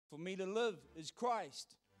For me to live is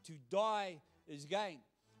Christ. To die is gain.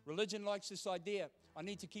 Religion likes this idea. I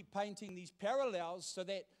need to keep painting these parallels so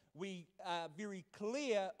that we are very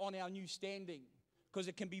clear on our new standing, because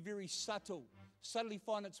it can be very subtly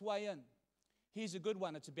find its way in. Here's a good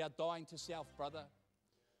one. It's about dying to self, brother.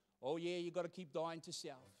 Oh yeah, you've got to keep dying to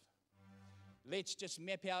self. Let's just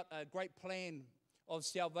map out a great plan of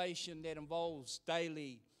salvation that involves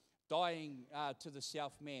daily dying to the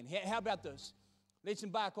self man. How about this? Let's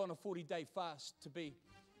embark on a 40-day fast to be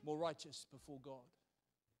more righteous before God.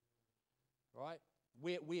 Right?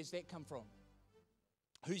 Where's that come from?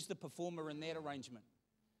 Who's the performer in that arrangement?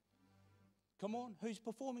 Come on, who's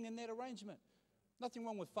performing in that arrangement? Nothing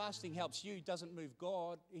wrong with fasting helps you, doesn't move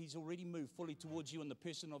God. He's already moved fully towards you in the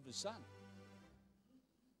person of His Son.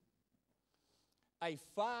 A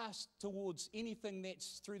fast towards anything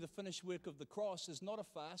that's through the finished work of the cross is not a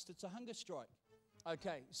fast, it's a hunger strike.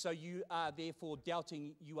 Okay, so you are therefore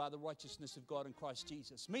doubting you are the righteousness of God in Christ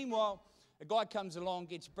Jesus. Meanwhile, a guy comes along,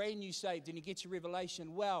 gets brand new saved, and he gets a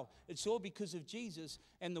revelation, wow, it's all because of Jesus,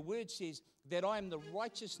 and the word says that I am the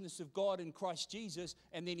righteousness of God in Christ Jesus,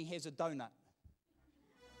 and then he has a donut.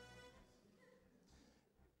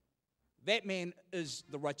 That man is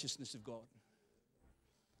the righteousness of God.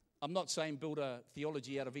 I'm not saying build a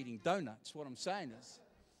theology out of eating donuts. What I'm saying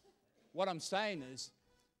is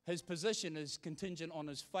his position is contingent on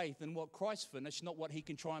his faith in what Christ finished, not what he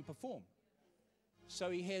can try and perform. So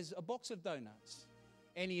he has a box of donuts,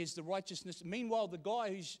 and he is the righteousness. Meanwhile, the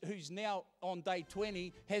guy who's now on day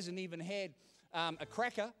 20 hasn't even had a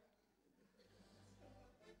cracker.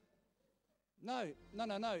 No.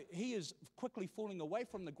 He is quickly falling away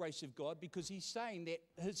from the grace of God because he's saying that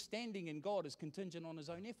his standing in God is contingent on his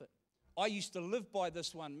own effort. I used to live by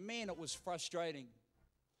this one. Man, it was frustrating.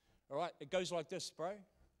 All right, it goes like this, bro.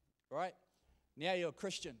 All right, now you're a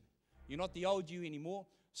Christian. You're not the old you anymore.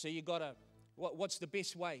 So you got to, what's the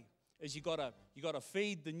best way? Is you got to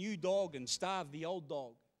feed the new dog and starve the old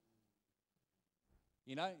dog.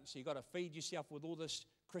 You know, so you got to feed yourself with all this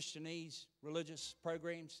Christianese, religious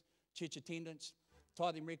programs, church attendance,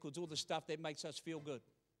 tithing records, all the stuff that makes us feel good.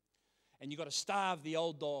 And you've got to starve the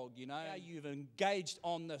old dog, you know. You've engaged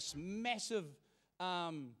on this massive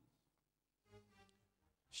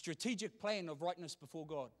strategic plan of rightness before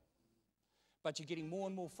God. But you're getting more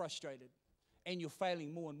and more frustrated, and you're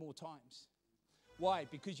failing more and more times. Why?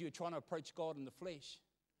 Because you're trying to approach God in the flesh.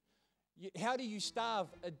 How do you starve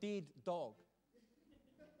a dead dog?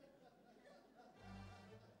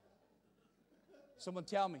 Someone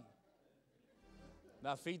tell me.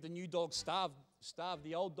 Now feed the new dog, starve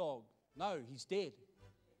the old dog. No, he's dead.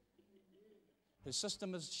 His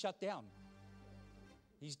system is shut down.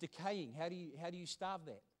 He's decaying. How do you starve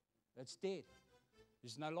that? It's dead.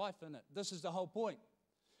 There's no life in it. This is the whole point.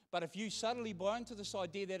 But if you suddenly buy into this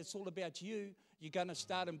idea that it's all about you, you're going to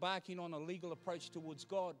start embarking on a legal approach towards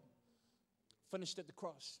God, finished at the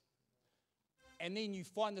cross. And then you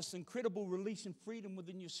find this incredible release and freedom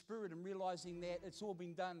within your spirit and realizing that it's all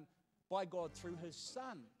been done by God through His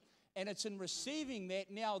Son. And it's in receiving that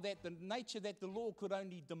now that the nature that the law could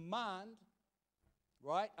only demand,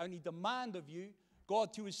 right, only demand of you,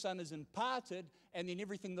 God through His Son is imparted, and then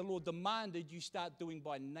everything the law demanded you start doing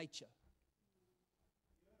by nature.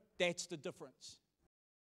 That's the difference.